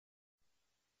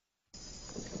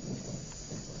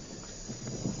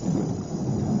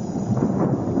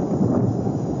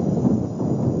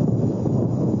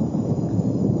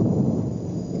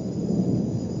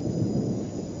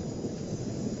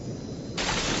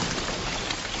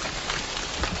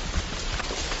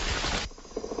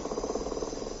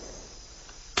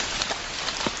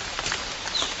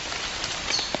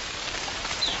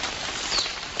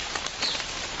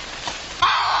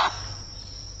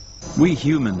We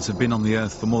humans have been on the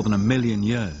Earth for more than 1 million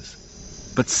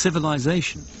years. But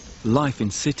civilization, life in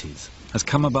cities, has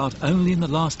come about only in the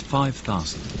last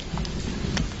 5,000.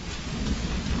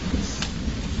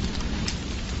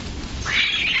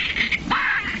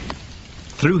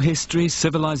 Through history,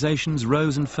 civilizations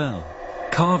rose and fell,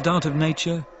 carved out of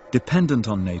nature, dependent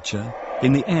on nature.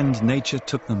 In the end, nature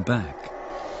took them back.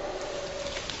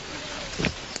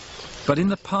 But in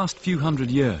the past few hundred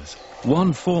years,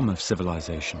 one form of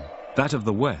civilization, that of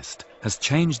the West, has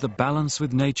changed the balance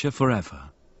with nature forever.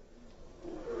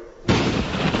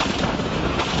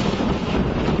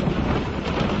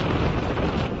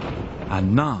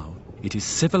 And now, it is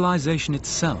civilization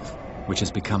itself which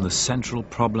has become the central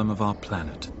problem of our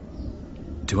planet.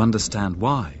 To understand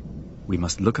why, we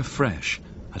must look afresh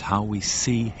at how we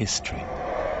see history.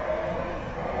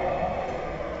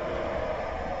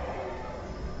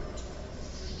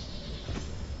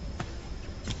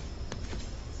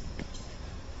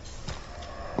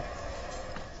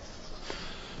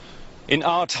 In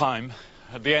our time,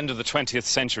 at the end of the 20th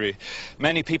century,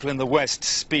 many people in the West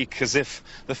speak as if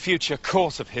the future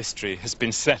course of history has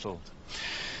been settled.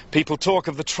 People talk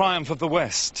of the triumph of the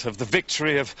West, of the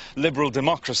victory of liberal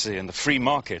democracy and the free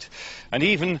market, and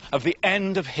even of the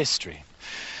end of history.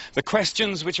 The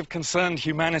questions which have concerned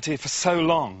humanity for so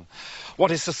long: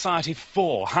 what is society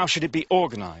for? How should it be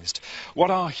organized? What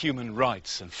are human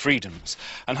rights and freedoms?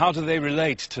 And how do they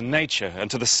relate to nature and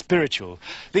to the spiritual?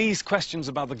 These questions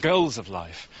about the goals of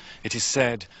life, it is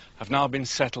said, have now been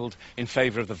settled in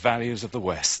favor of the values of the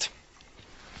West.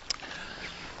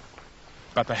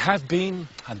 But there have been,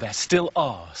 and there still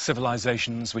are,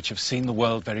 civilizations which have seen the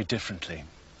world very differently.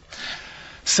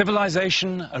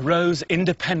 Civilization arose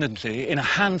independently in a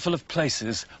handful of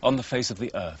places on the face of the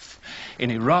earth.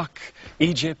 In Iraq,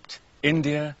 Egypt,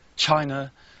 India,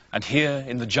 China, and here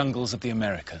in the jungles of the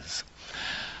Americas.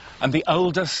 And the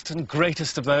oldest and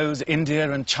greatest of those,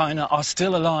 India and China, are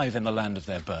still alive in the land of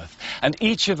their birth. And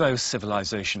each of those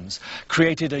civilizations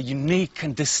created a unique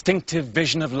and distinctive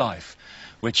vision of life,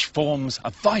 which forms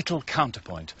a vital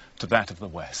counterpoint to that of the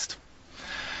West.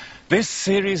 This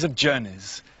series of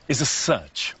journeys is a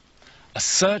search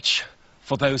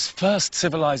for those first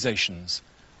civilizations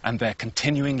and their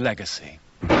continuing legacy.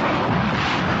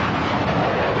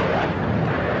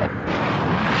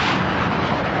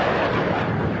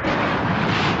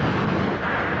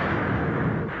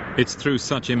 It's through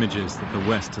such images that the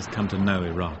West has come to know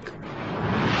Iraq.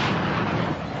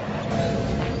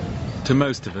 To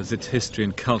most of us, its history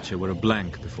and culture were a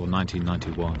blank before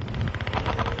 1991.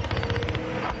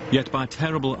 Yet by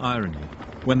terrible irony,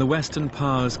 when the Western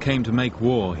powers came to make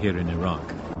war here in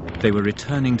Iraq, they were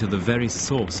returning to the very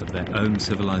source of their own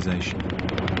civilization.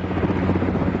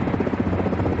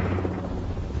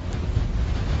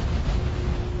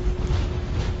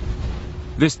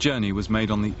 This journey was made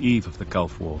on the eve of the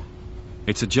Gulf War.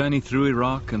 It's a journey through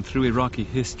Iraq and through Iraqi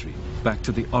history, back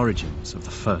to the origins of the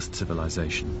first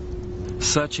civilization.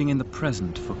 Searching in the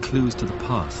present for clues to the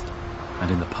past,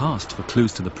 and in the past for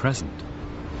clues to the present.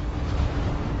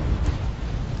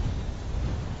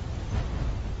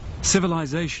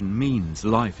 Civilization means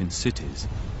life in cities.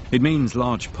 It means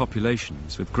large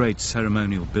populations with great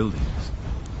ceremonial buildings.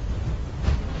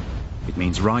 It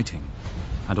means writing,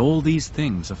 and all these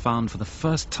things are found for the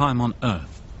first time on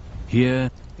Earth,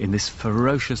 here in this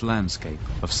ferocious landscape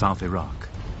of South Iraq,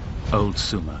 Old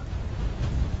Sumer.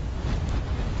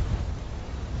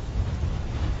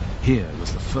 Here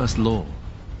was the first law,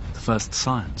 the first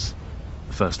science,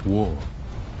 the first war.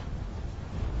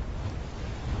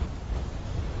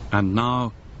 And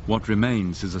now, what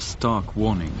remains is a stark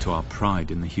warning to our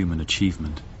pride in the human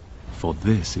achievement. For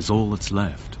this is all that's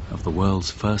left of the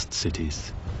world's first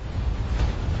cities.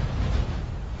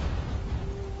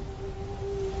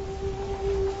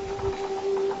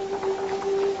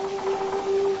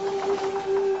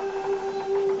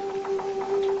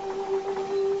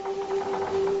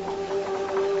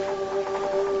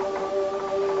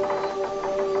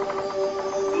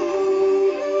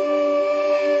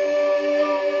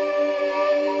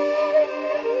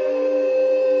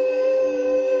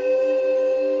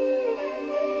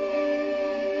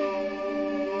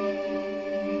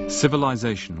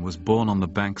 Civilization was born on the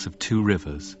banks of two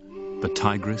rivers, the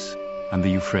Tigris and the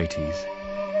Euphrates.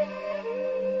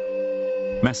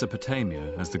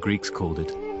 Mesopotamia, as the Greeks called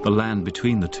it, the land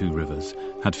between the two rivers,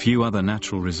 had few other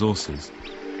natural resources.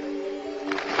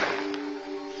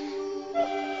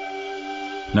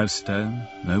 No stone,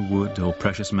 no wood or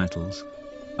precious metals,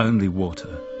 only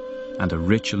water and a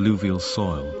rich alluvial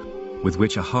soil with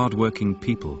which a hard-working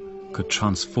people could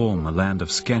transform a land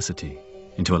of scarcity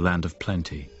into a land of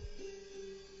plenty.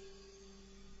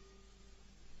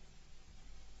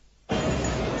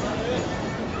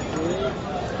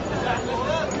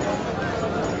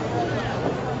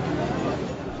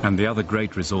 And the other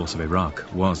great resource of Iraq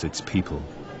was its people.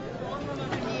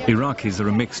 Iraqis are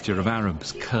a mixture of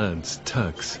Arabs, Kurds,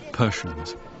 Turks,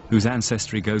 Persians, whose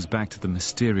ancestry goes back to the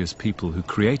mysterious people who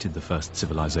created the first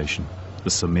civilization, the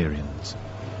Sumerians.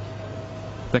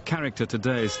 Their character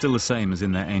today is still the same as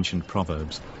in their ancient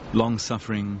proverbs: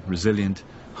 long-suffering, resilient,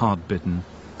 hard-bitten,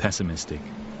 pessimistic.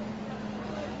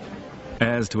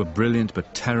 Heirs to a brilliant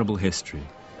but terrible history,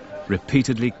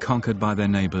 repeatedly conquered by their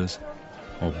neighbors,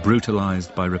 or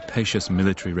brutalized by rapacious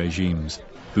military regimes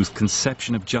whose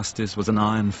conception of justice was an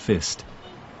iron fist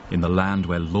in the land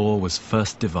where law was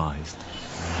first devised.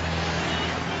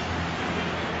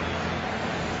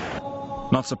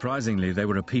 Not surprisingly, they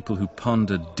were a people who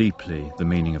pondered deeply the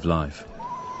meaning of life.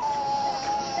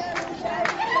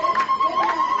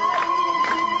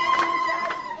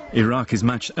 Iraq is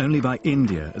matched only by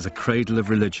India as a cradle of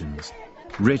religions,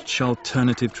 rich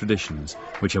alternative traditions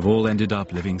which have all ended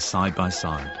up living side by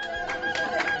side.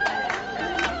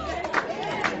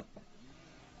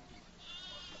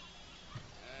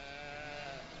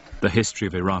 The history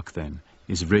of Iraq, then,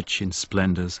 is rich in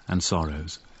splendors and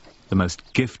sorrows, the most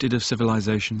gifted of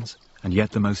civilizations and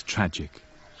yet the most tragic,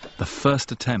 the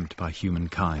first attempt by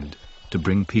humankind to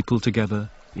bring people together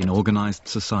in organized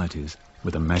societies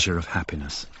with a measure of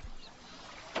happiness.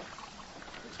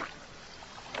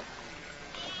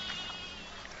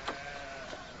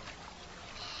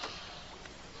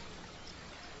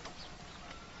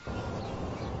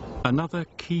 Another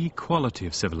key quality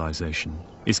of civilization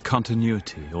is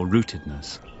continuity or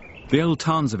rootedness. The old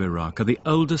towns of Iraq are the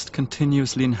oldest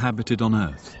continuously inhabited on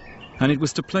Earth. And it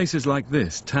was to places like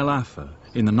this, Tel Afar,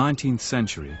 in the 19th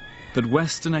century, that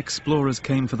Western explorers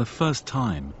came for the first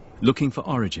time, looking for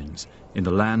origins in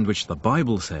the land which the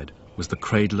Bible said was the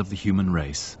cradle of the human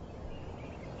race.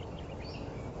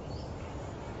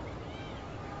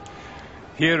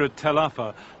 Here at Tel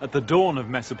Afar, at the dawn of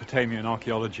Mesopotamian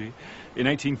archaeology, in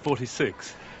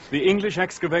 1846, the English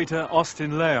excavator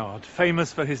Austin Layard,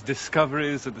 famous for his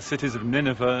discoveries at the cities of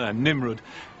Nineveh and Nimrud,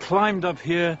 climbed up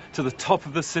here to the top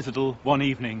of the citadel one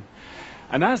evening.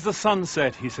 And as the sun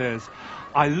set, he says,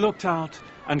 I looked out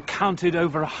and counted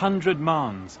over 100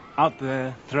 Marns out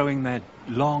there throwing their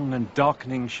long and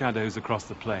darkening shadows across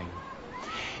the plain.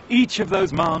 Each of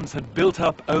those mounds had built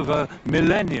up over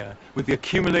millennia with the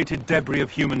accumulated debris of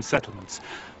human settlements.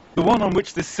 The one on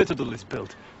which this citadel is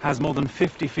built has more than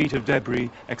 50 feet of debris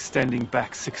extending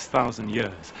back 6,000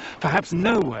 years. Perhaps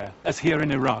nowhere, as here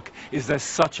in Iraq, is there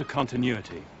such a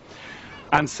continuity.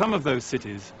 And some of those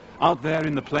cities, out there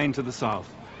in the plain to the south,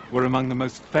 were among the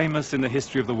most famous in the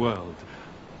history of the world.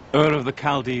 Ur of the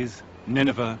Chaldees,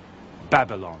 Nineveh,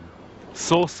 Babylon,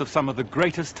 source of some of the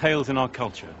greatest tales in our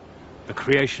culture. The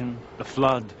creation, the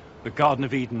flood, the Garden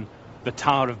of Eden, the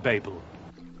Tower of Babel.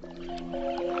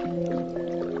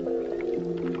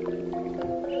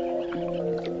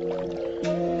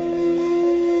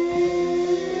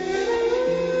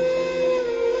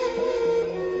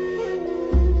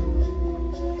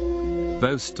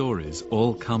 Those stories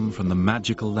all come from the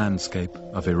magical landscape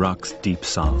of Iraq's deep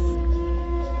south.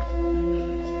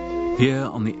 Here,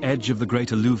 on the edge of the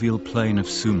great alluvial plain of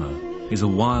Sumer, is a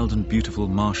wild and beautiful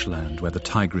marshland where the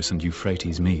Tigris and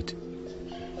Euphrates meet.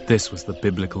 This was the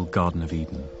biblical Garden of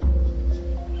Eden.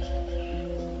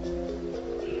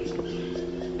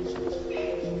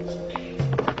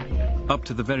 Up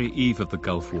to the very eve of the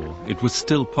Gulf War, it was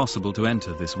still possible to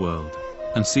enter this world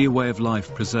and see a way of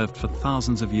life preserved for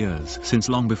thousands of years, since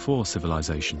long before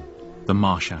civilization, the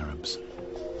Marsh Arabs.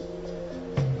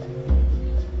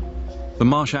 The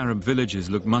Marsh Arab villages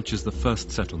look much as the first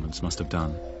settlements must have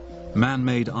done.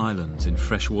 Man-made islands in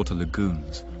freshwater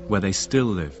lagoons, where they still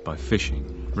live by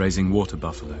fishing, raising water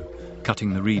buffalo,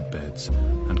 cutting the reed beds,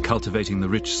 and cultivating the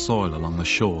rich soil along the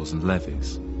shores and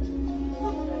levees.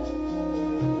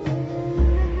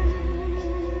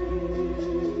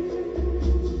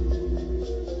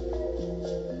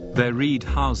 Their reed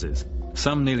houses,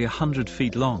 some nearly 100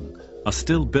 feet long, are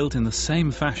still built in the same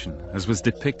fashion as was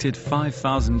depicted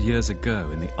 5,000 years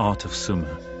ago in the art of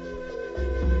Sumer.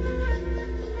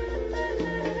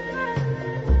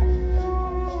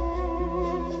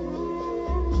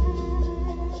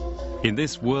 In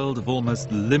this world of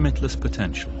almost limitless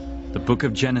potential, the book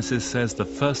of Genesis says the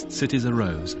first cities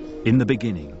arose in the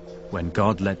beginning, when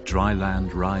God let dry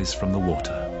land rise from the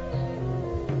water.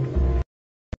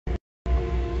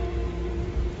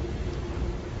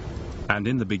 And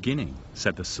in the beginning,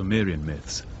 said the Sumerian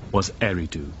myths, was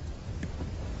Eridu.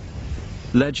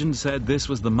 Legend said this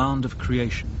was the mound of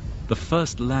creation, the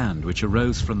first land which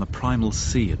arose from the primal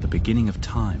sea at the beginning of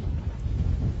time.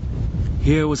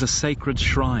 Here was a sacred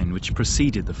shrine which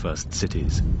preceded the first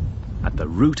cities, At the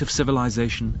root of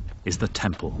civilization is the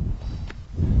temple.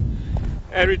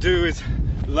 Eridu is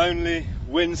lonely,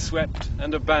 windswept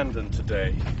and abandoned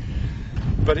today.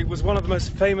 But it was one of the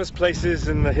most famous places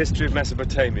in the history of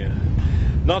Mesopotamia.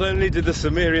 Not only did the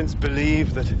Sumerians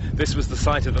believe that this was the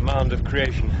site of the mound of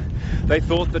creation, they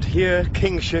thought that here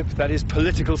kingship, that is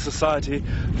political society,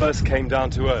 first came down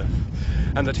to earth,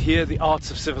 and that here the arts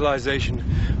of civilization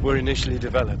were initially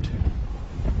developed.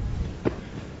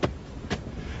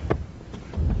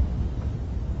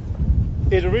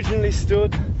 It originally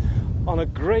stood on a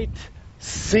great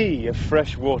sea of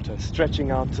fresh water stretching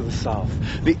out to the south,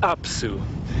 the Apsu.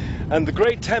 And the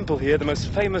great temple here, the most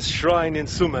famous shrine in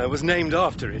Sumer, was named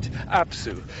after it,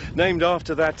 Apsu, named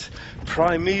after that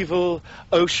primeval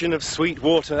ocean of sweet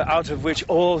water out of which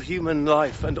all human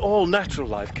life and all natural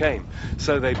life came,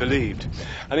 so they believed.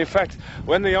 And in fact,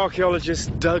 when the archaeologists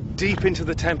dug deep into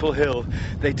the temple hill,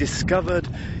 they discovered,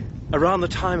 around the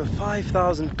time of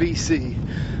 5000 BC,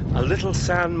 a little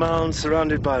sand mound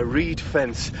surrounded by a reed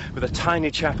fence with a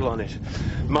tiny chapel on it,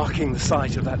 marking the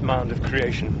site of that mound of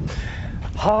creation.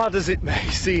 Hard as it may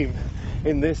seem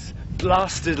in this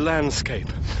blasted landscape,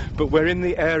 but we're in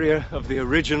the area of the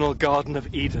original Garden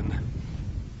of Eden.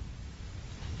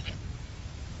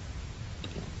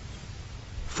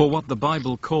 For what the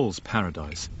Bible calls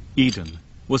paradise, Eden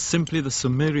was simply the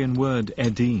Sumerian word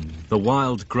Eden, the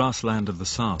wild grassland of the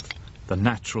south, the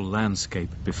natural landscape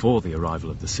before the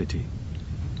arrival of the city.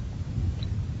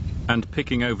 And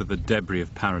picking over the debris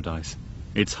of paradise,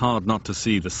 it's hard not to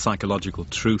see the psychological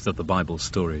truth of the Bible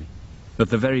story, that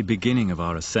the very beginning of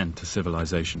our ascent to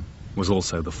civilization was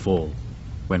also the fall,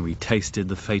 when we tasted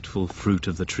the fateful fruit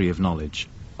of the tree of knowledge,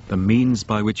 the means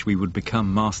by which we would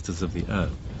become masters of the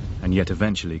earth, and yet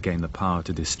eventually gain the power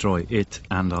to destroy it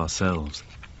and ourselves.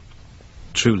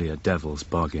 Truly a devil's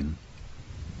bargain.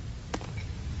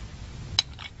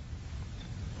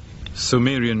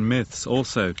 Sumerian myths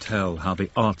also tell how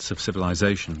the arts of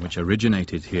civilization which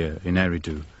originated here in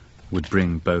Eridu would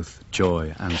bring both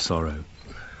joy and sorrow.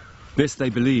 This, they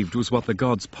believed, was what the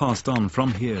gods passed on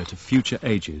from here to future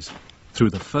ages through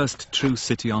the first true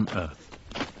city on earth,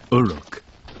 Uruk.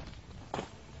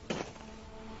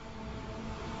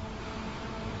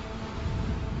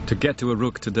 To get to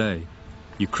Uruk today,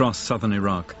 you cross southern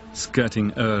Iraq,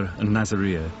 skirting Ur and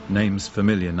Nasiriyah, names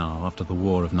familiar now after the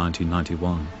war of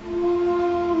 1991.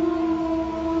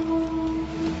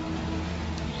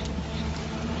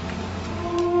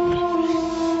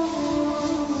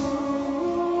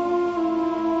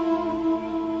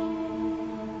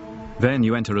 Then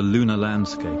you enter a lunar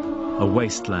landscape, a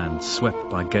wasteland swept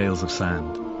by gales of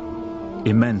sand.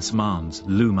 Immense mounds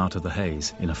loom out of the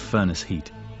haze in a furnace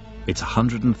heat. It's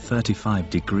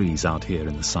 135 degrees out here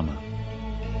in the summer.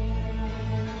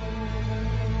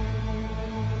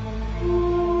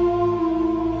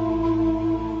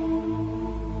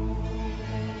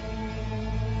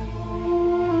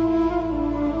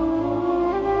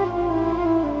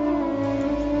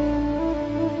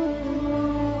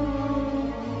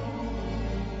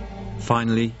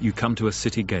 Finally, you come to a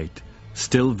city gate,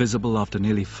 still visible after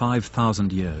nearly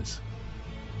 5,000 years.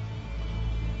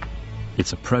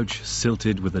 Its approach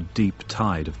silted with a deep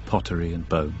tide of pottery and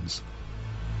bones.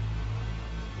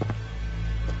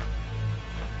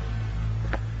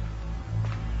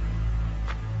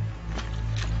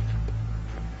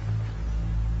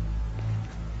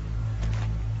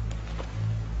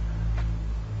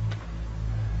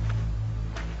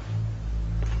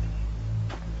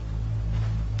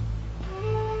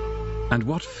 And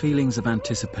what feelings of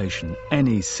anticipation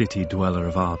any city dweller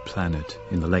of our planet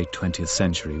in the late 20th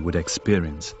century would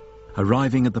experience,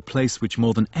 arriving at the place which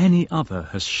more than any other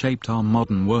has shaped our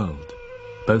modern world,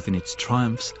 both in its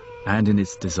triumphs and in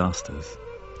its disasters.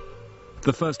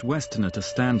 The first Westerner to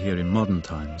stand here in modern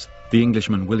times, the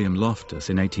Englishman William Loftus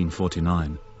in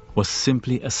 1849, was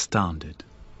simply astounded.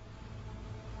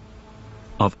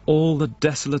 "Of all the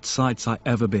desolate sights I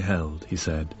ever beheld," he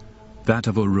said, "that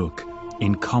of Uruk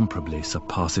incomparably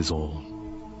surpasses all."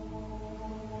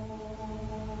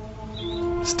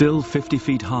 Still 50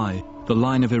 feet high, the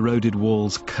line of eroded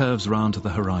walls curves round to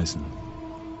the horizon.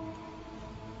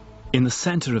 In the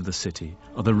center of the city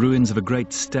are the ruins of a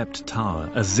great stepped tower,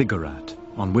 a ziggurat,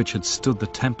 on which had stood the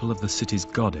temple of the city's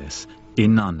goddess,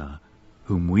 Inanna,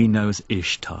 whom we know as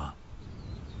Ishtar.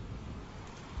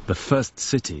 The first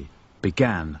city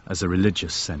began as a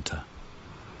religious center.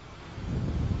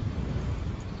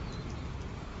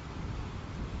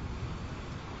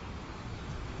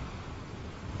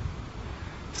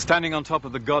 Standing on top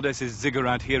of the goddess's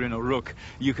ziggurat here in Uruk,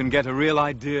 you can get a real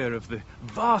idea of the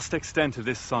vast extent of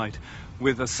this site,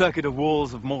 with a circuit of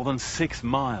walls of more than 6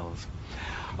 miles.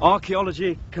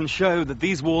 Archaeology can show that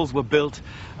these walls were built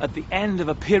at the end of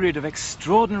a period of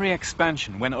extraordinary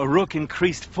expansion when Uruk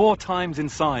increased 4 times in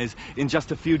size in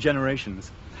just a few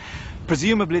generations.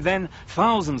 Presumably then,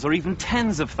 thousands or even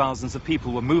tens of thousands of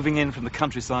people were moving in from the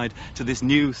countryside to this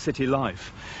new city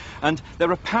life. And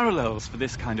there are parallels for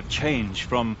this kind of change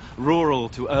from rural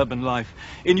to urban life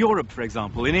in Europe, for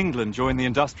example, in England during the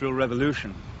Industrial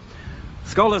Revolution.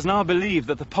 Scholars now believe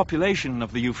that the population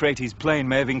of the Euphrates plain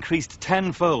may have increased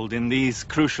tenfold in these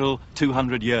crucial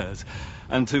 200 years.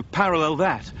 And to parallel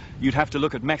that, you'd have to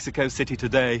look at Mexico City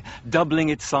today, doubling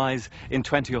its size in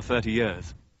 20 or 30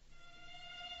 years.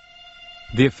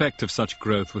 The effect of such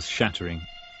growth was shattering.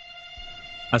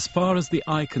 As far as the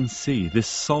eye can see, this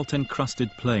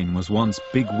salt-encrusted plain was once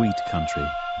big wheat country,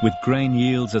 with grain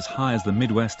yields as high as the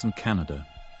Midwest and Canada.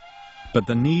 But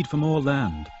the need for more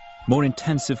land, more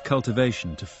intensive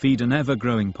cultivation to feed an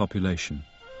ever-growing population,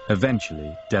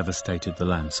 eventually devastated the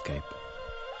landscape.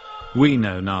 We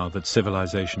know now that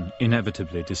civilization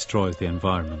inevitably destroys the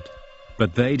environment,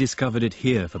 but they discovered it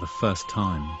here for the first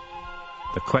time.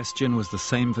 The question was the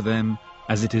same for them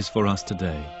as it is for us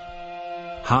today: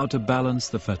 how to balance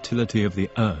the fertility of the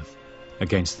earth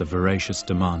against the voracious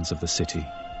demands of the city.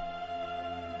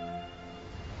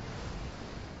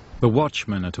 The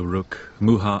watchman at Uruk,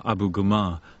 Muha Abu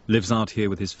Gumar, lives out here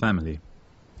with his family.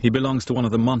 He belongs to one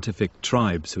of the Montefic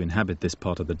tribes who inhabit this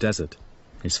part of the desert.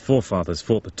 His forefathers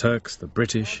fought the Turks, the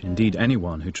British, indeed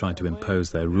anyone who tried to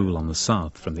impose their rule on the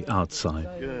south from the outside.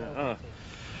 Yeah.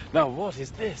 Now what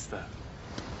is this then?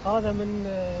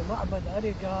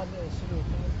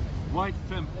 White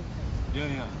temple.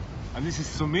 Yeah. And this is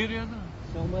Sumerian?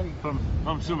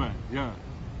 From Sumer, yeah.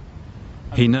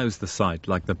 He knows the site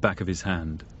like the back of his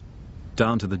hand,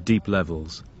 down to the deep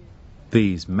levels.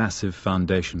 These massive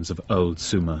foundations of old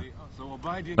Sumer.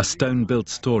 A stone-built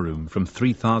storeroom from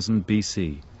 3000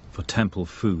 BC for temple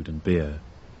food and beer.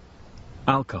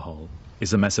 Alcohol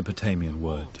is a Mesopotamian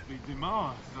word.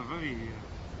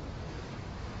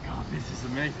 God, this is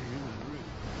amazing, isn't it?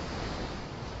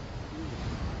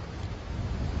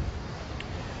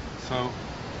 So,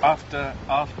 after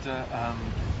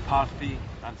Parthi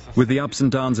and... With the ups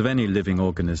and downs of any living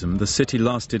organism, the city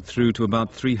lasted through to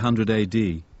about 300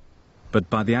 AD. But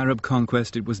by the Arab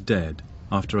conquest it was dead,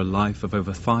 after a life of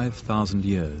over 5,000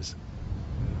 years.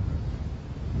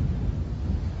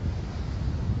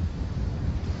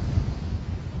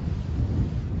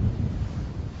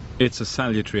 It's a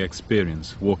salutary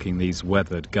experience walking these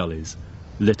weathered gullies,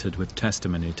 littered with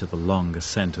testimony to the long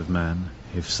ascent of man,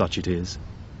 if such it is.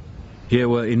 Here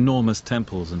were enormous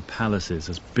temples and palaces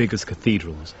as big as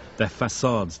cathedrals, their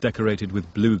facades decorated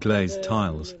with blue glazed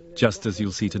tiles, just as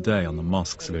you'll see today on the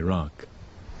mosques of Iraq.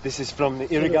 This is from the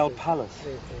Irigal Palace.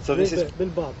 So this is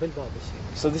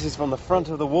from the front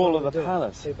of the wall of the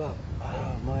palace. Oh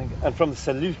my God. And from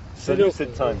the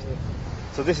Seleucid times.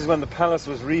 So this is when the palace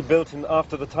was rebuilt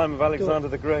after the time of Alexander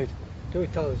the Great.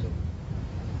 2000.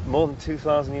 More than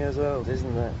 2,000 years old,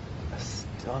 isn't that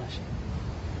astonishing?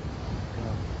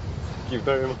 Thank you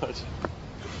very much.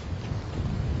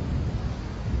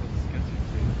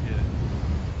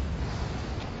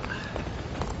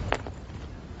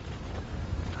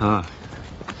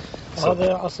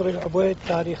 هذا عصر العبيد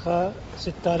تاريخه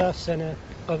 6000 سنة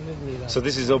قبل الميلاد. So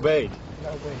this is Obeid.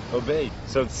 Obeid.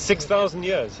 So it's 6,000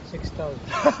 years. 6,000.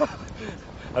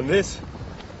 And this?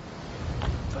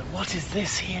 But what is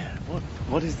this here?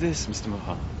 What is this, Mr.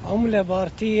 Muha? عملة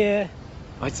بارتية.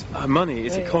 It's money.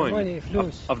 It's a coin money,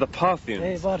 فلوس. of the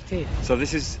Parthians. بارتية. So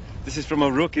this is from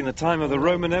Uruk in the time of the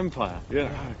Roman Empire. Yeah.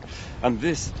 And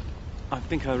this, I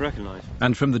think I recognize.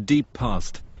 And from the deep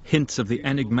past, hints of the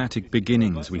enigmatic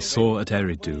beginnings we saw at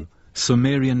Eridu.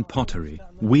 Sumerian pottery,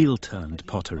 wheel-turned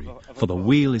pottery, for the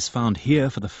wheel is found here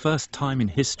for the first time in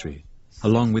history,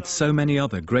 along with so many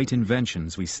other great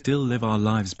inventions we still live our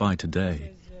lives by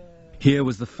today. Here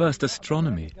was the first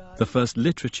astronomy, the first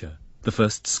literature, the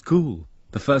first school,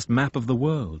 the first map of the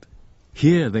world.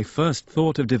 Here they first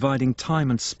thought of dividing time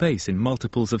and space in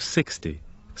multiples of 60,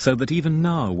 so that even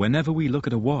now, whenever we look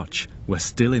at a watch, we're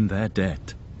still in their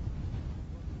debt.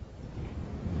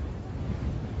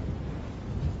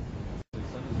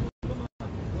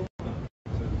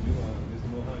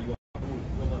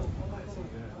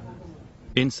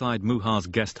 Inside Muha's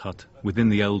guest hut, within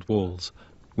the old walls,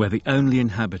 we're the only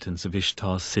inhabitants of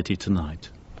Ishtar's city tonight.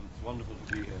 It's wonderful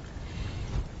to be here.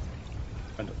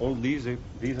 And all these are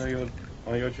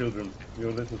your children,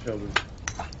 your little children.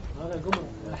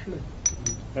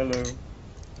 Hello.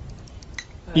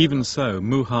 Even so,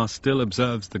 Muha still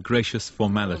observes the gracious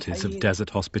formalities of desert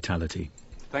hospitality.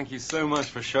 Thank you so much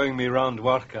for showing me around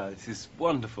Warka. This is a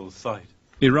wonderful sight.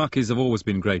 Iraqis have always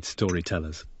been great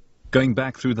storytellers, going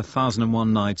back through the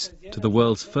 1001 Nights to the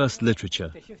world's first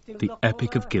literature, the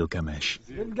Epic of Gilgamesh.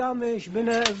 Gilgamesh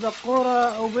built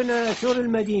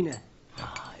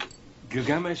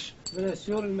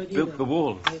the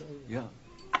walls. Yeah.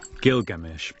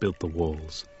 Gilgamesh built the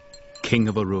walls. King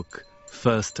of Uruk,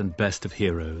 first and best of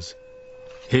heroes.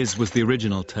 His was the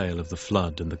original tale of the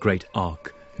flood and the great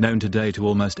ark, known today to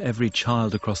almost every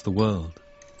child across the world.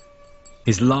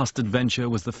 His last adventure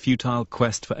was the futile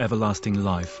quest for everlasting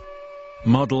life,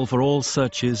 model for all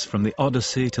searches from the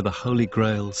Odyssey to the Holy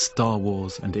Grail, Star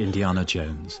Wars and Indiana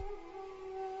Jones.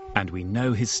 And we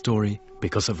know his story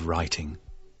because of writing.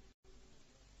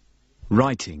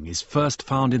 Writing is first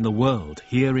found in the world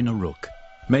here in Uruk,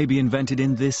 maybe invented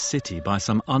in this city by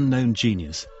some unknown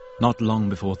genius not long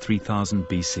before 3000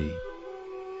 BC.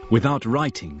 Without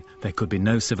writing, there could be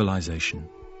no civilization.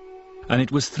 And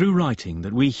it was through writing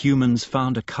that we humans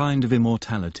found a kind of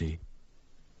immortality,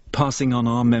 passing on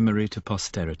our memory to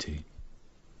posterity,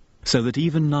 so that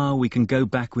even now we can go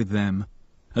back with them,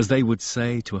 as they would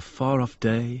say, to a far-off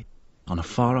day, on a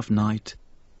far-off night,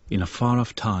 in a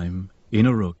far-off time, in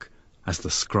Uruk, as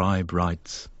the scribe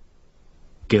writes,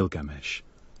 Gilgamesh,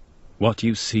 what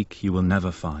you seek you will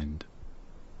never find.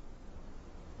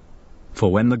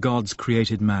 For when the gods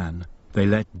created man, they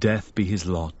let death be his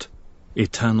lot,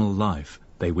 eternal life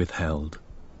they withheld.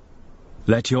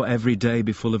 Let your every day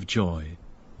be full of joy.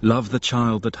 Love the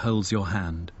child that holds your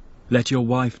hand. Let your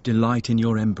wife delight in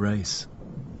your embrace.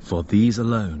 For these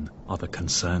alone are the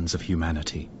concerns of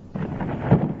humanity.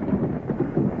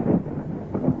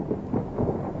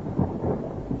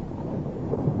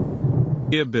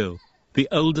 Erbil, the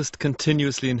oldest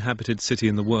continuously inhabited city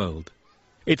in the world.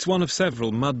 It's one of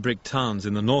several mud brick towns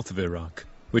in the north of Iraq,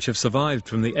 which have survived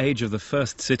from the age of the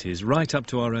first cities right up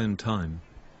to our own time.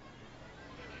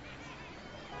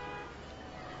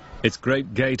 Its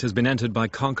great gate has been entered by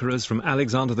conquerors from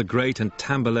Alexander the Great and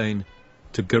Tamburlaine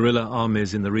to guerrilla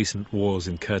armies in the recent wars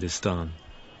in Kurdistan.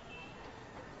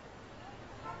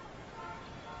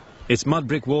 Its mud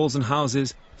brick walls and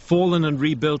houses, fallen and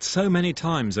rebuilt so many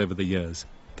times over the years,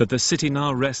 that the city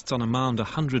now rests on a mound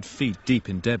 100 feet deep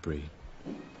in debris.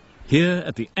 Here,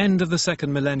 at the end of the 2nd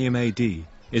millennium AD,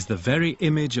 is the very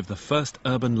image of the first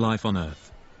urban life on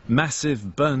Earth.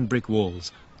 Massive burned brick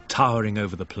walls towering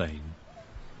over the plain.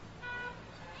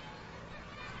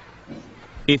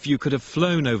 If you could have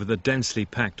flown over the densely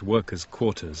packed workers'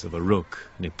 quarters of Uruk,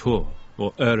 Nippur,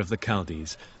 or Ur of the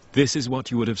Chaldees, this is what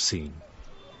you would have seen.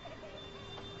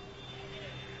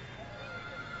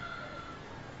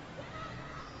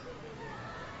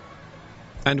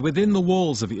 And within the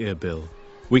walls of Erbil,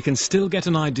 we can still get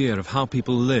an idea of how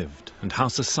people lived and how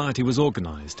society was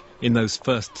organized in those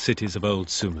first cities of old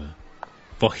Sumer.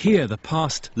 For here the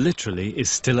past literally is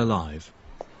still alive.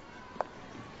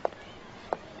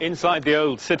 Inside the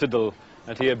old citadel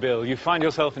at Erbil, you find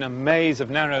yourself in a maze of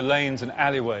narrow lanes and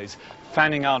alleyways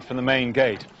fanning out from the main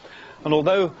gate. And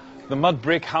although the mud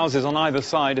brick houses on either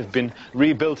side have been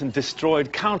rebuilt and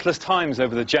destroyed countless times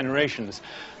over the generations,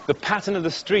 the pattern of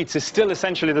the streets is still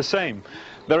essentially the same.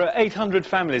 There are 800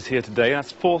 families here today,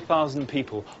 that's 4,000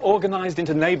 people, organized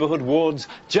into neighborhood wards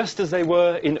just as they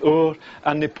were in Ur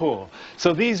and Nippur.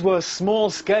 So these were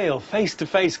small-scale,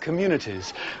 face-to-face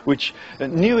communities which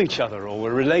knew each other or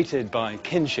were related by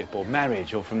kinship or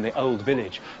marriage or from the old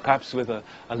village, perhaps with a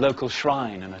local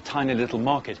shrine and a tiny little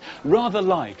market, rather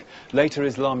like later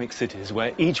Islamic cities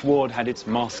where each ward had its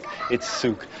mosque, its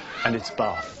souk and its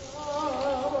bath.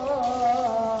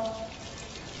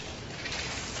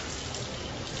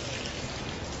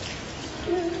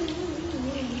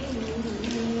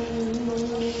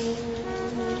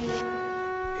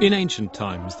 In ancient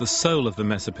times, the soul of the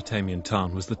Mesopotamian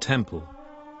town was the temple,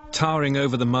 towering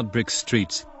over the mud brick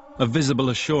streets, a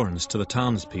visible assurance to the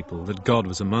townspeople that God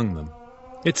was among them.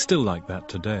 It's still like that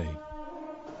today.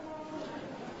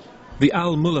 The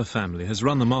Al-Mullah family has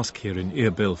run the mosque here in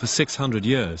Erbil for 600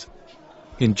 years.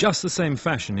 In just the same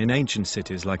fashion in ancient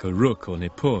cities like Uruk or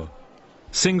Nippur,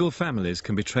 single families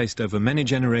can be traced over many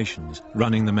generations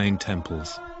running the main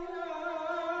temples.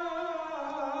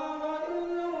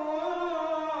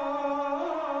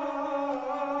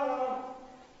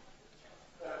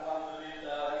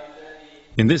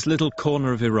 In this little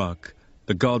corner of Iraq,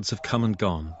 the gods have come and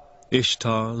gone.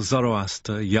 Ishtar,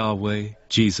 Zoroaster, Yahweh,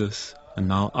 Jesus, and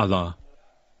now Allah.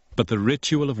 But the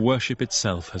ritual of worship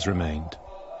itself has remained.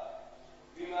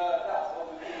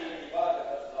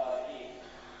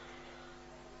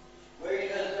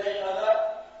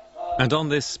 And on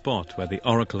this spot where the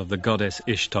oracle of the goddess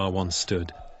Ishtar once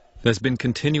stood, there's been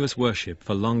continuous worship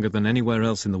for longer than anywhere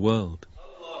else in the world.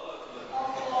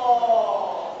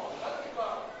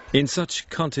 In such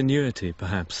continuity,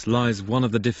 perhaps, lies one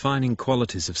of the defining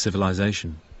qualities of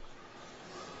civilization.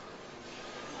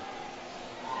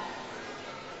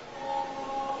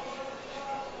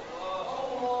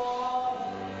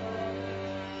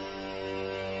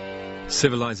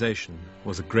 Civilization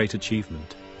was a great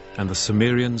achievement, and the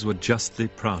Sumerians were justly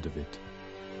proud of it.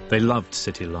 They loved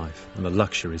city life and the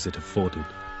luxuries it afforded.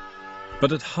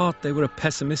 But at heart they were a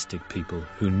pessimistic people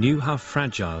who knew how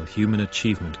fragile human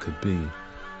achievement could be.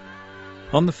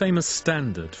 On the famous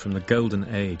standard from the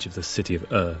golden age of the city of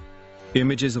Ur,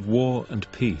 images of war and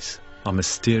peace are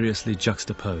mysteriously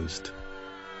juxtaposed.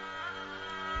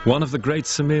 One of the great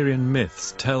Sumerian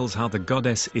myths tells how the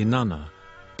goddess Inanna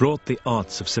brought the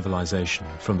arts of civilization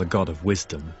from the god of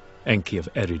wisdom, Enki of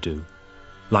Eridu,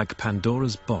 like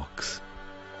Pandora's box.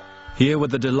 Here were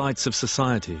the delights of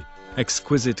society,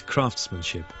 exquisite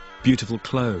craftsmanship, beautiful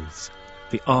clothes,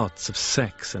 the arts of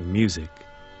sex and music.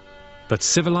 But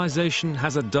civilization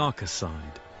has a darker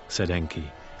side, said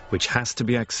Enki, which has to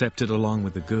be accepted along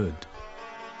with the good.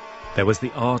 There was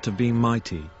the art of being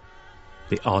mighty,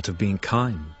 the art of being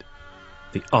kind,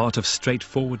 the art of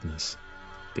straightforwardness,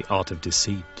 the art of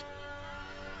deceit,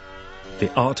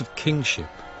 the art of kingship,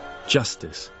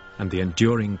 justice, and the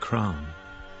enduring crown.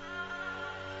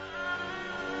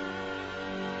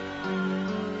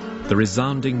 The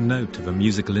resounding note of a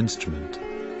musical instrument,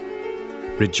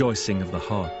 rejoicing of the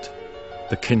heart,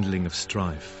 the kindling of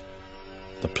strife,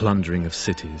 the plundering of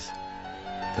cities,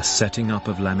 the setting up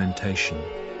of lamentation,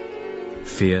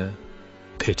 fear,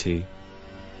 pity,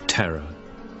 terror.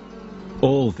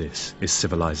 All this is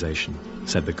civilization,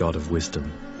 said the god of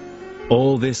wisdom.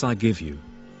 All this I give you,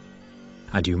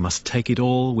 and you must take it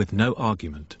all with no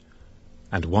argument,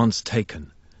 and once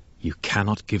taken, you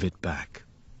cannot give it back.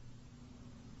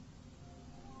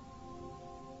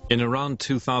 In around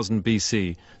 2000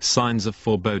 BC, signs of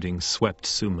foreboding swept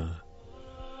Sumer.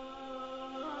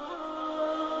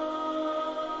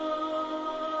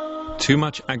 Too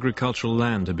much agricultural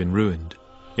land had been ruined,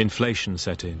 inflation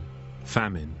set in,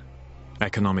 famine,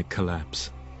 economic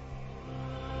collapse.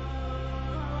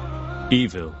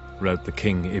 Evil, wrote the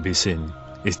king Ibisin,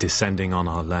 is descending on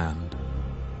our land.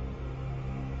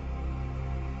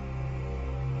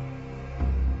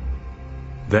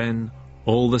 Then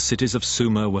all the cities of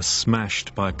Sumer were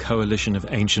smashed by a coalition of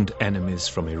ancient enemies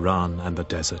from Iran and the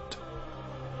desert.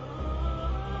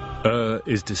 Ur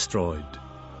is destroyed.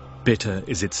 Bitter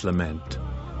is its lament.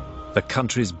 The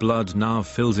country's blood now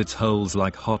fills its holes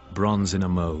like hot bronze in a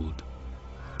mold.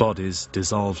 Bodies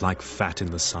dissolve like fat in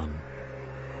the sun.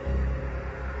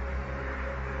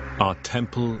 Our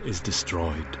temple is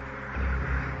destroyed.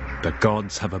 The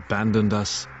gods have abandoned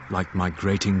us like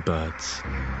migrating birds.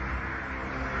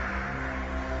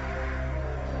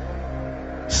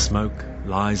 Smoke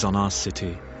lies on our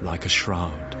city like a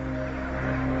shroud.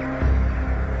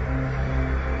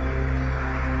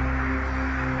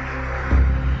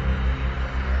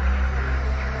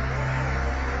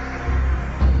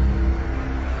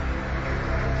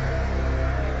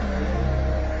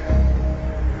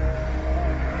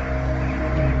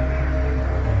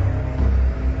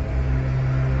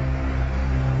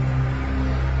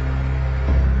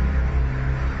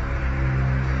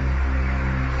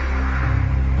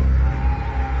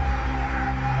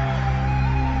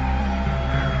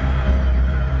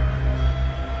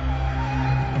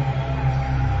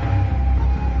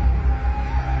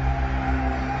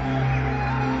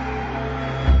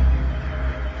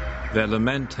 Their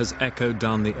lament has echoed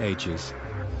down the ages,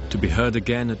 to be heard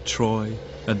again at Troy,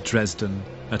 at Dresden,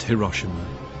 at Hiroshima.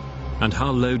 And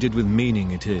how loaded with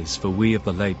meaning it is for we of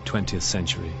the late 20th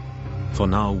century. For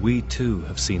now we too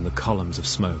have seen the columns of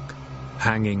smoke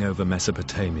hanging over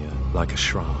Mesopotamia like a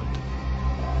shroud.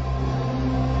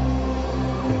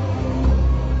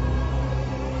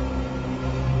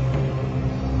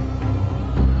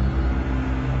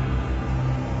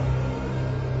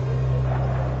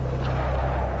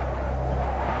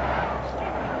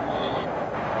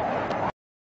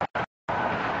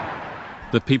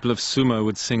 The people of Sumer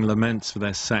would sing laments for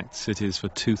their sacked cities for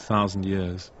 2,000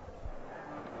 years.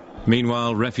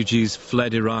 Meanwhile, refugees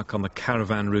fled Iraq on the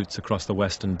caravan routes across the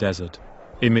western desert,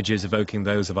 images evoking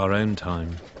those of our own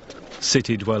time.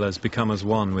 City dwellers become as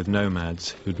one with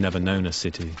nomads who'd never known a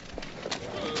city.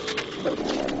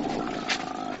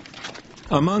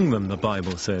 Among them, the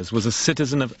Bible says, was a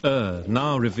citizen of Ur,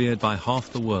 now revered by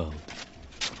half the world,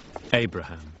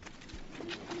 Abraham.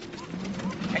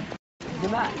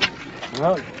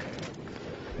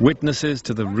 Witnesses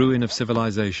to the ruin of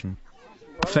civilization,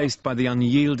 faced by the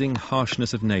unyielding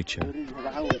harshness of nature.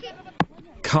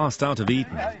 Cast out of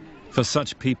Eden, for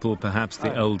such people perhaps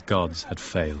the old gods had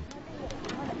failed.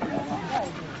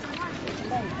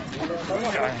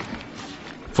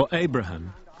 For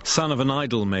Abraham, son of an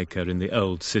idol maker in the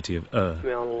old city of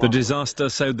Ur, the disaster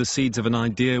sowed the seeds of an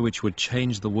idea which would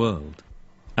change the world.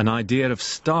 An idea of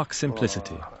stark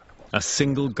simplicity, a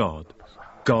single God,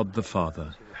 God the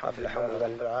Father.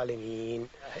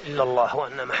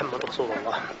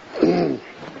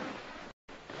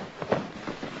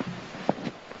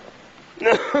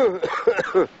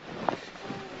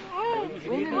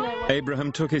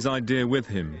 Abraham took his idea with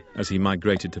him as he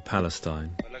migrated to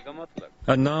Palestine.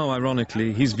 And now,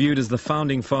 ironically, he's viewed as the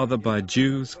founding father by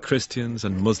Jews, Christians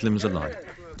and Muslims alike.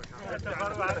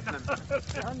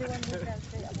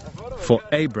 For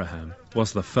Abraham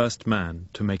was the first man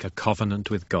to make a covenant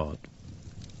with God.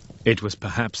 It was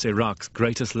perhaps Iraq's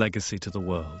greatest legacy to the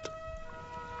world.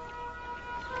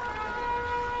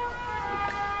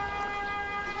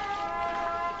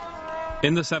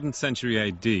 In the 7th century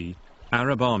AD,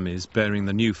 Arab armies bearing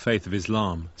the new faith of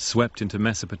Islam swept into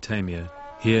Mesopotamia,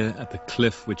 here at the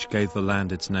cliff which gave the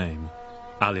land its name,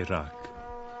 Al-Iraq.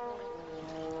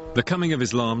 The coming of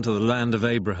Islam to the land of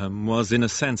Abraham was, in a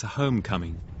sense, a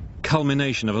homecoming,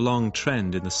 culmination of a long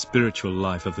trend in the spiritual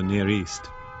life of the Near East.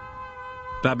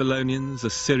 Babylonians,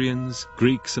 Assyrians,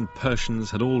 Greeks and Persians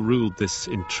had all ruled this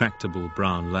intractable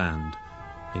brown land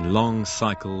in long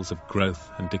cycles of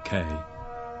growth and decay.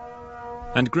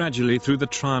 And gradually, through the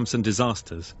triumphs and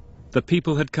disasters, the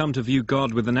people had come to view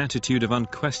God with an attitude of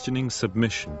unquestioning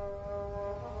submission.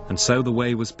 And so the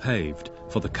way was paved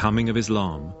for the coming of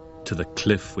Islam to the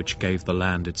cliff which gave the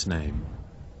land its name,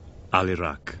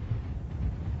 Al-Iraq.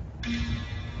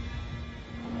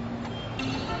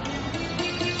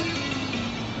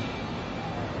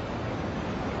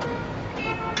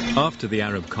 After the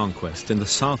Arab conquest in the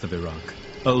south of Iraq,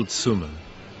 Old Sumer,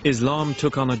 Islam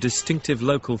took on a distinctive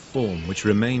local form which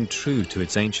remained true to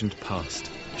its ancient past,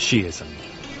 Shi'ism.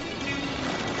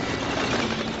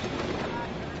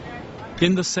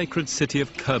 In the sacred city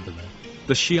of Karbala,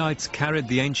 the Shiites carried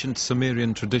the ancient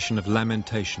Sumerian tradition of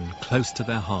lamentation close to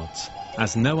their hearts,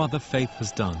 as no other faith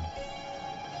has done.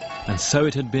 And so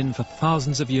it had been for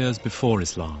thousands of years before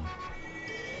Islam.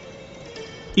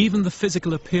 Even the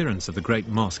physical appearance of the great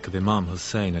mosque of Imam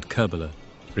Hussein at Karbala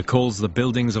recalls the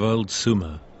buildings of Old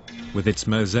Sumer, with its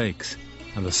mosaics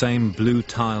and the same blue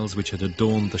tiles which had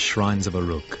adorned the shrines of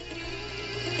Uruk.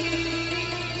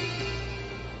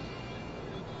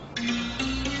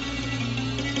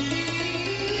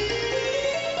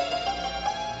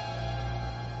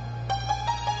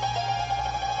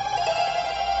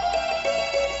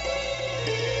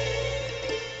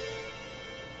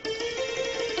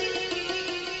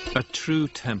 A true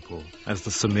temple, as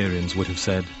the Sumerians would have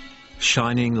said,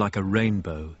 shining like a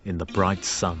rainbow in the bright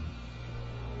sun.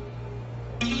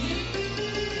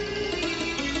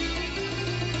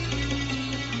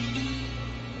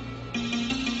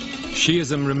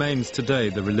 Shi'ism remains today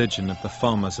the religion of the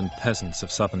farmers and peasants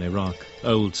of southern Iraq,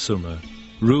 Old Sumer,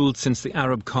 ruled since the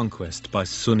Arab conquest by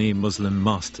Sunni Muslim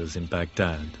masters in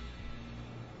Baghdad.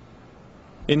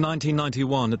 In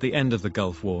 1991, at the end of the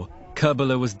Gulf War,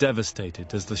 Karbala was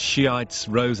devastated as the Shiites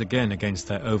rose again against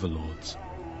their overlords.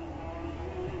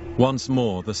 Once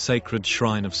more, the sacred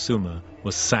shrine of Sumer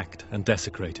was sacked and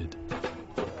desecrated.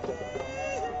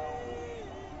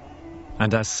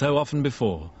 And as so often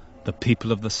before, the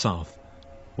people of the south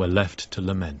were left to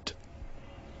lament.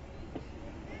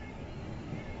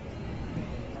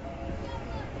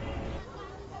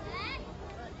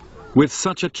 With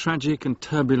such a tragic and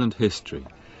turbulent history,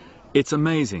 it's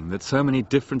amazing that so many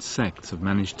different sects have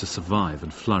managed to survive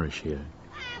and flourish here.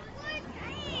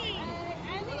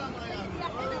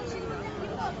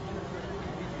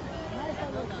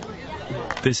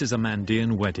 This is a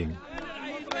Mandean wedding.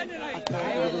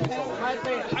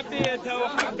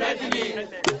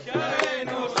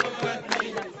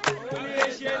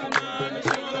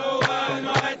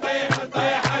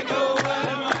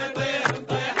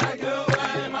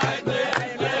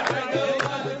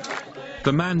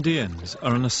 The Mandeans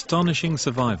are an astonishing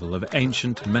survival of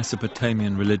ancient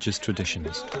Mesopotamian religious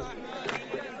traditions.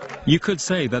 You could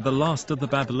say they're the last of the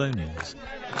Babylonians,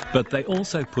 but they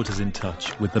also put us in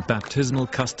touch with the baptismal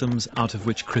customs out of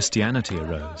which Christianity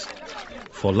arose.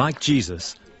 For like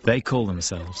Jesus, they call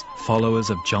themselves followers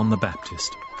of John the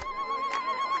Baptist.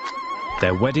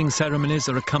 Their wedding ceremonies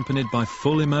are accompanied by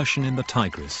full immersion in the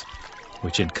Tigris,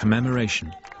 which in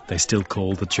commemoration they still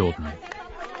call the Jordan.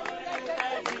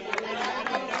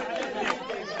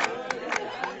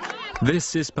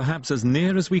 This is perhaps as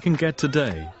near as we can get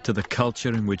today to the culture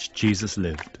in which Jesus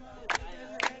lived.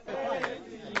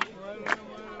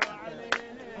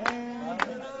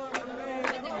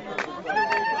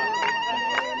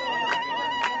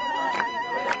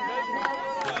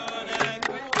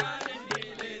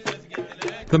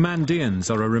 The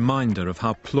Mandaeans are a reminder of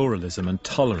how pluralism and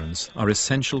tolerance are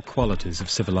essential qualities of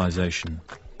civilization.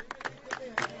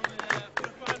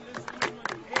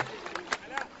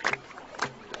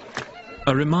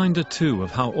 A reminder, too,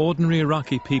 of how ordinary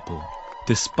Iraqi people,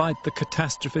 despite the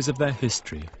catastrophes of their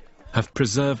history, have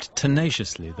preserved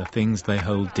tenaciously the things they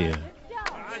hold dear.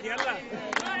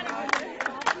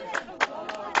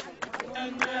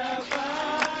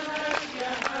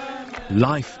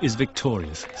 Life is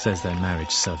victorious, says their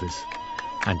marriage service.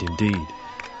 And indeed,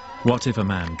 what if a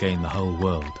man gain the whole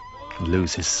world and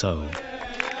lose his soul?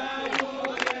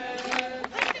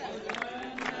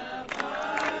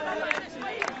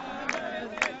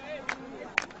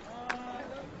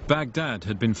 Baghdad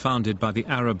had been founded by the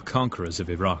Arab conquerors of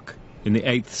Iraq in the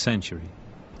 8th century.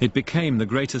 It became the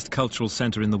greatest cultural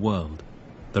center in the world,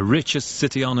 the richest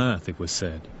city on earth, it was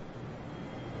said.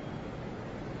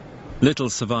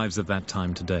 Little survives of that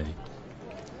time today.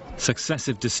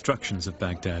 Successive destructions of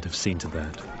Baghdad have seen to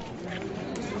that.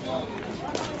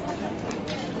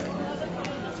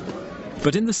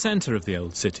 But in the center of the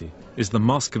old city is the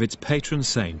mosque of its patron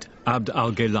saint, Abd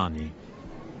al-Gaylani.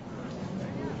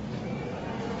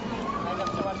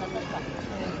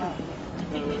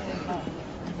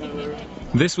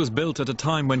 This was built at a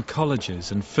time when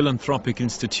colleges and philanthropic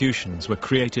institutions were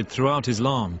created throughout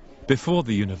Islam before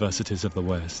the universities of the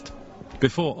West,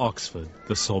 before Oxford,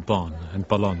 the Sorbonne and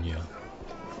Bologna.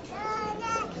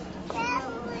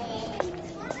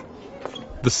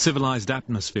 The civilized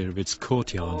atmosphere of its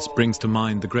courtyards brings to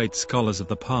mind the great scholars of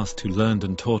the past who learned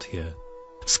and taught here.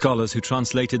 Scholars who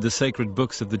translated the sacred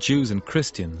books of the Jews and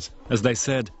Christians, as they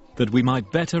said, that we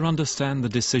might better understand the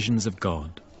decisions of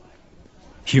God.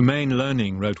 Humane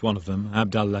learning, wrote one of them,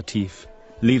 Abd al-Latif,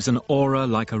 leaves an aura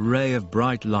like a ray of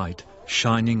bright light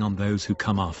shining on those who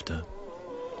come after.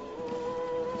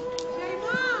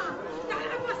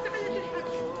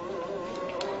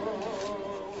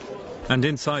 And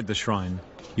inside the shrine,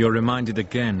 you're reminded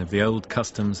again of the old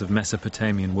customs of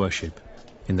Mesopotamian worship,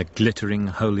 in the glittering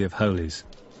Holy of Holies,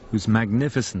 whose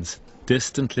magnificence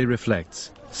distantly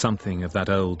reflects something of that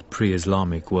old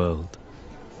pre-Islamic world.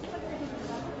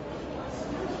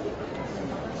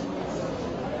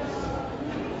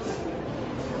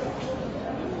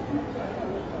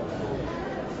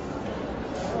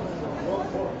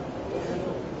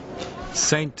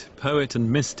 Saint, poet and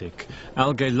mystic,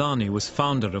 al-Gaylani was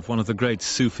founder of one of the great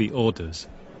Sufi orders.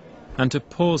 And to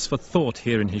pause for thought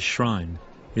here in his shrine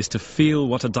is to feel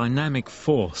what a dynamic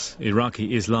force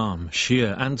Iraqi Islam,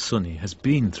 Shia and Sunni has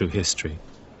been through history.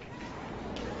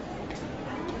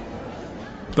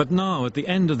 But now, at the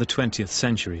end of the 20th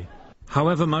century,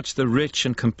 however much the rich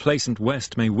and complacent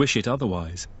West may wish it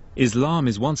otherwise, Islam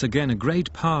is once again a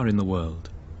great power in the world.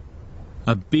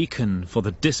 A beacon for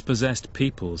the dispossessed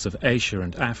peoples of Asia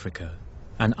and Africa,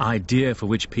 an idea for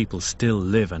which people still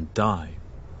live and die.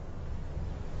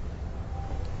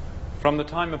 From the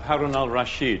time of Harun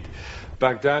al-Rashid,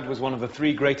 Baghdad was one of the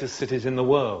 3 greatest cities in the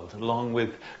world, along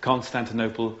with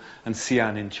Constantinople and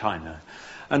Xi'an in China.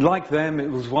 And like them,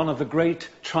 it was one of the great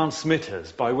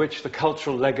transmitters by which the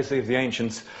cultural legacy of the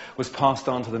ancients was passed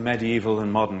on to the medieval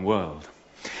and modern world.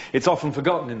 It's often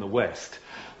forgotten in the West,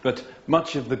 but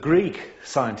much of the Greek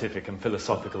scientific and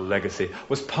philosophical legacy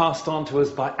was passed on to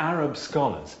us by Arab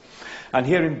scholars. And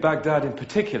here in Baghdad in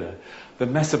particular, the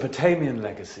Mesopotamian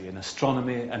legacy in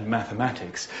astronomy and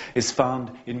mathematics is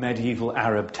found in medieval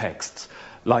Arab texts,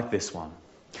 like this one.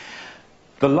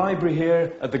 The library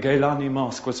here at the Gaylani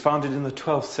Mosque was founded in the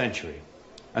 12th century,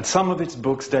 and some of its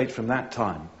books date from that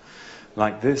time,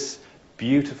 like this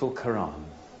beautiful Quran.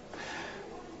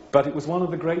 But it was one of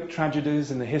the great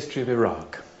tragedies in the history of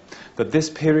Iraq that this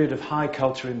period of high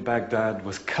culture in Baghdad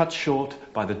was cut short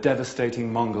by the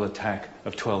devastating Mongol attack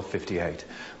of 1258,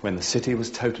 when the city was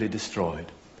totally destroyed.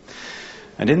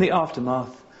 And in the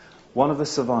aftermath, one of the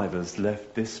survivors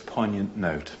left this poignant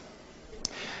note.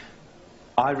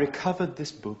 I recovered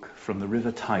this book from the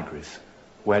river Tigris,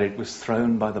 where it was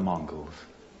thrown by the Mongols.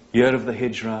 Year of the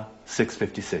Hijra,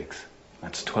 656.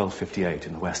 That's 1258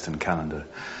 in the Western calendar.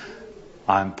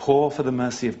 I am poor for the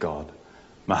mercy of God.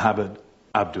 Muhammad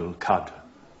Abdul Qadr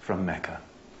from Mecca.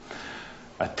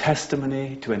 A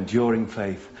testimony to enduring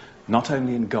faith, not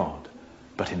only in God,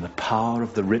 but in the power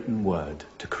of the written word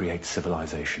to create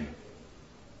civilization.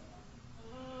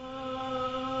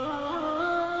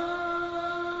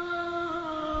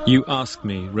 You ask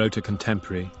me, wrote a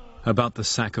contemporary, about the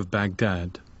sack of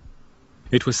Baghdad.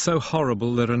 It was so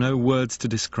horrible there are no words to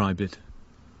describe it.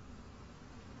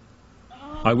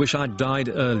 I wish I'd died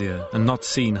earlier and not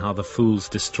seen how the fools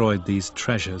destroyed these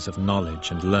treasures of knowledge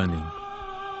and learning.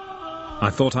 I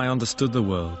thought I understood the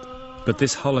world, But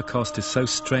this Holocaust is so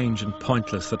strange and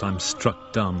pointless that I'm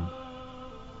struck dumb.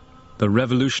 The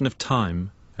revolution of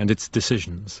time and its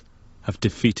decisions have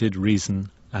defeated reason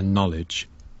and knowledge.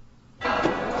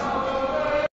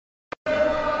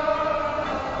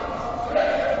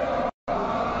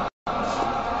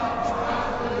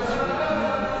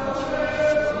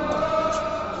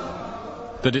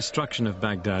 The destruction of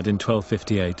Baghdad in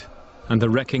 1258 and the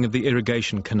wrecking of the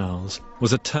irrigation canals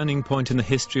was a turning point in the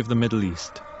history of the Middle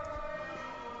East.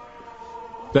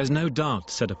 There's no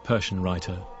doubt, said a Persian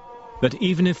writer, that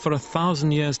even if for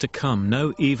 1,000 years to come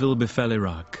no evil befell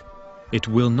Iraq, it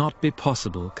will not be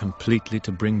possible completely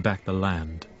to bring back the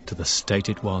land to the state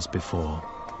it was before.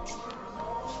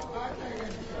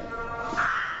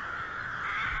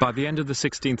 By the end of the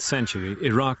 16th century,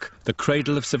 Iraq, the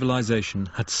cradle of civilization,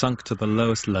 had sunk to the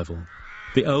lowest level.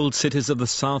 The old cities of the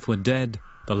south were dead,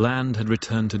 the land had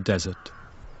returned to desert.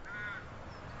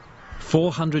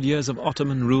 400 years of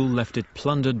Ottoman rule left it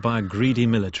plundered by a greedy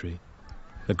military.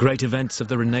 The great events of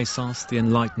the Renaissance, the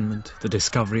Enlightenment, the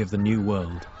discovery of the New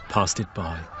World passed it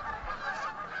by.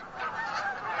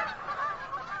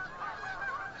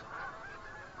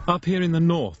 Up here in the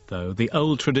north, though, the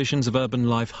old traditions of urban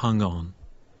life hung on.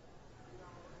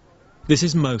 This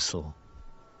is Mosul.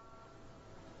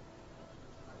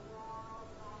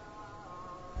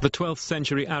 The 12th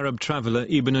century Arab traveller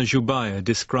Ibn Jubayr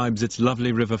describes its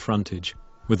lovely river frontage,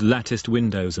 with latticed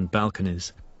windows and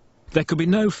balconies. There could be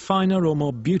no finer or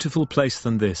more beautiful place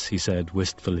than this, he said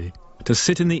wistfully, to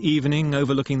sit in the evening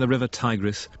overlooking the river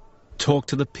Tigris, talk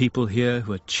to the people here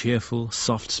who are cheerful,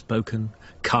 soft-spoken,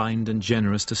 kind and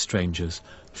generous to strangers,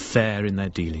 fair in their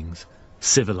dealings,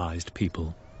 civilized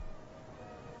people.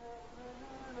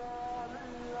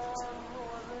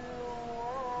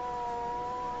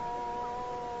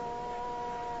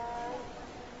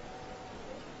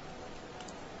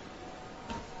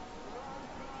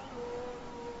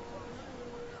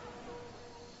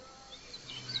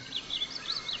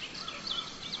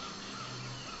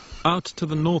 Out to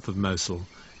the north of Mosul,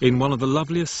 in one of the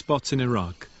loveliest spots in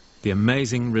Iraq, the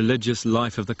amazing religious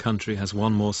life of the country has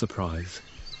one more surprise.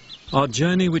 Our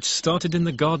journey, which started in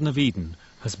the Garden of Eden,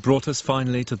 has brought us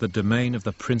finally to the domain of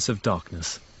the Prince of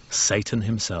Darkness, Satan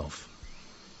himself.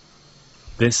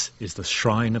 This is the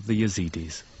shrine of the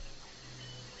Yazidis.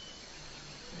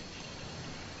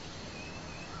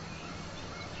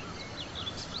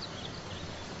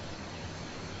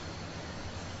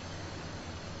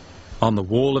 On the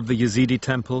wall of the Yazidi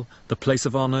temple, the place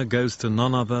of honor goes to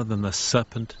none other than the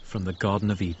serpent from the Garden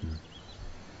of Eden.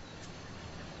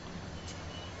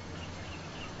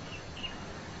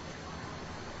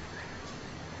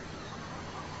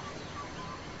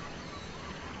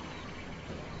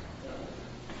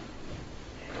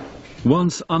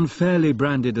 Once unfairly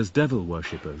branded as devil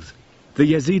worshippers, the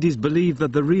Yazidis believe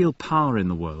that the real power in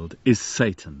the world is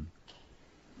Satan.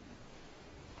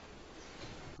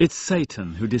 It's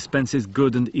Satan who dispenses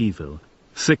good and evil,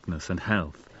 sickness and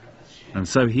health, and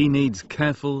so he needs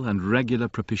careful and regular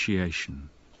propitiation.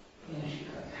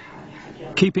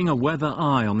 Keeping a weather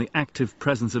eye on the active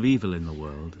presence of evil in the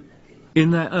world, in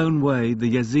their own way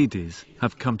the Yazidis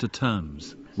have come to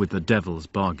terms with the devil's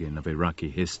bargain of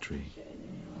Iraqi history.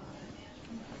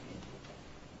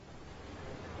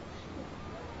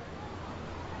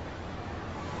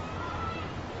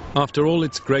 After all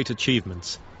its great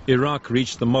achievements, Iraq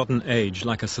reached the modern age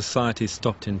like a society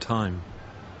stopped in time.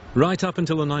 Right up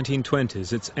until the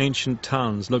 1920s, its ancient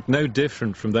towns looked no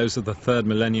different from those of the 3rd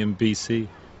millennium BC,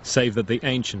 save that the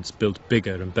ancients built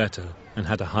bigger and better and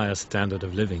had a higher standard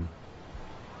of living.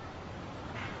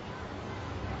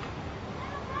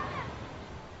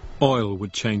 Oil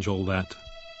would change all that,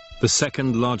 the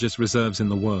second largest reserves in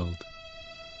the world.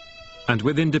 And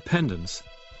with independence,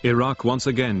 Iraq once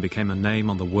again became a name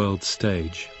on the world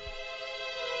stage.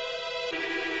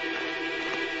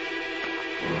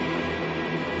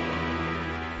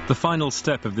 The final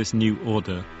step of this new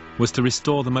order was to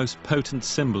restore the most potent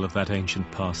symbol of that ancient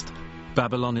past,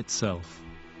 Babylon itself.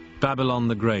 Babylon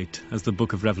the Great, as the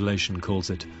Book of Revelation calls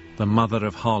it, the mother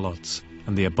of harlots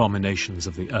and the abominations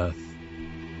of the earth.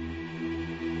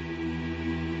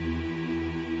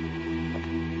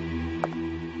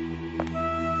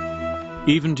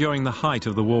 Even during the height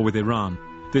of the war with Iran,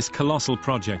 this colossal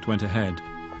project went ahead,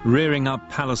 rearing up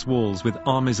palace walls with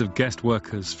armies of guest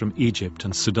workers from Egypt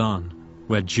and Sudan,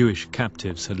 where Jewish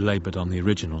captives had labored on the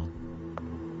original.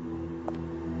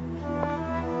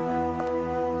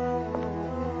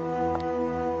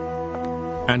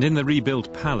 And in the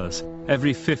rebuilt palace,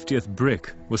 every 50th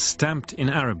brick was stamped in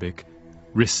Arabic,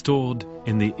 restored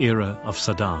in the era of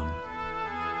Saddam.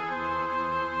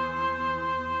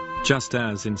 Just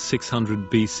as in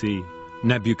 600 BC,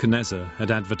 Nebuchadnezzar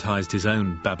had advertised his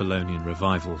own Babylonian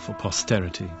revival for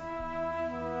posterity.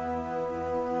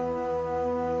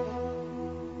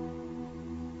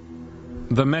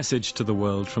 The message to the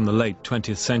world from the late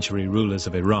 20th century rulers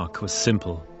of Iraq was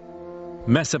simple.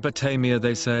 Mesopotamia,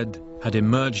 they said, had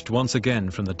emerged once again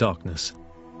from the darkness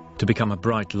to become a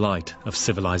bright light of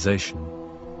civilization.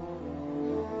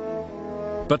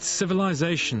 But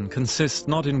civilization consists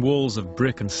not in walls of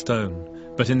brick and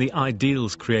stone, but in the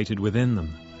ideals created within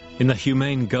them, in the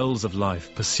humane goals of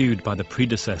life pursued by the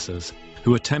predecessors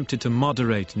who attempted to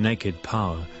moderate naked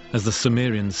power, as the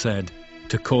Sumerians said,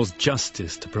 to cause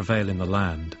justice to prevail in the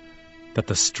land, that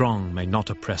the strong may not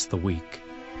oppress the weak.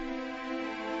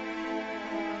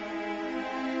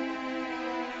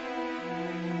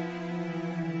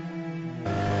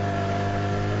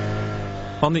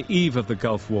 On the eve of the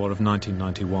Gulf War of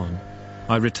 1991,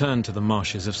 I returned to the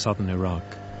marshes of southern Iraq.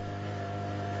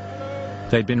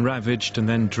 They'd been ravaged and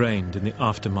then drained in the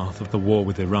aftermath of the war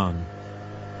with Iran.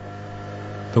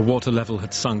 The water level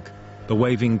had sunk. The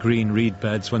waving green reed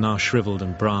beds were now shriveled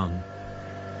and brown.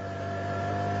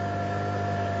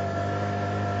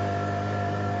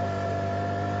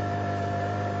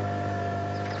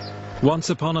 Once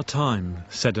upon a time,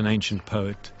 said an ancient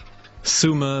poet,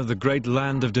 Sumer, the great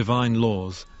land of divine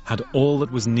laws, had all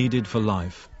that was needed for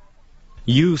life.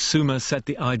 You, Sumer, set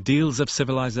the ideals of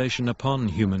civilization upon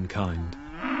humankind,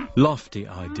 lofty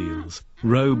ideals,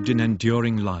 robed in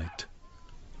enduring light.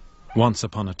 Once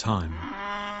upon a time,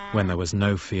 when there was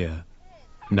no fear,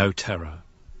 no terror.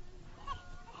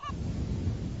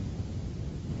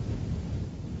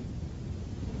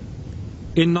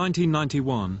 In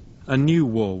 1991, a new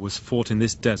war was fought in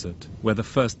this desert where the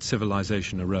first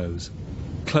civilization arose,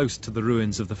 close to the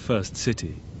ruins of the first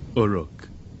city, Uruk.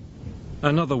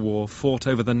 Another war fought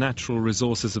over the natural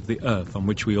resources of the earth on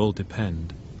which we all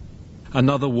depend.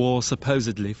 Another war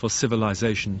supposedly for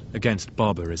civilization against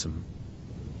barbarism.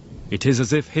 It is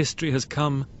as if history has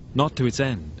come not to its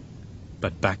end,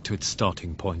 but back to its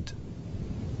starting point.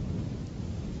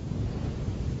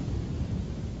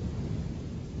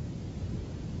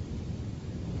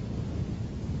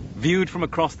 Viewed from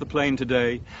across the plain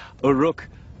today, Uruk,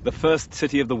 the first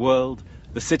city of the world,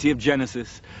 the city of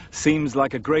Genesis, seems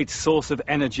like a great source of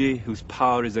energy whose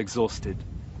power is exhausted.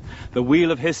 The wheel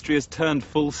of history has turned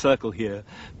full circle here,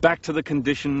 back to the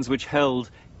conditions which held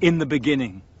in the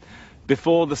beginning,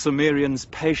 before the Sumerians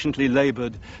patiently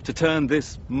labored to turn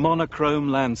this monochrome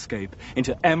landscape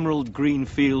into emerald green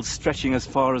fields stretching as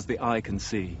far as the eye can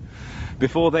see,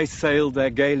 before they sailed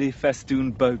their gaily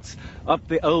festooned boats up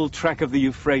the old track of the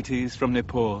Euphrates from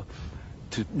Nippur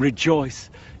to rejoice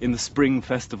in the spring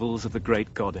festivals of the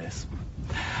great goddess.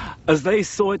 As they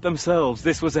saw it themselves,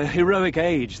 this was a heroic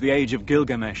age, the age of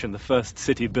Gilgamesh and the first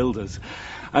city builders.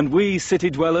 And we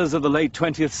city dwellers of the late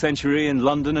 20th century in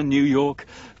London and New York,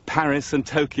 Paris and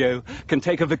Tokyo can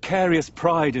take a vicarious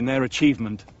pride in their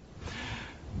achievement.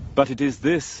 But it is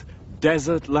this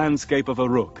desert landscape of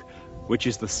Uruk which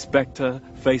is the spectre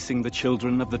facing the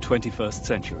children of the 21st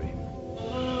century.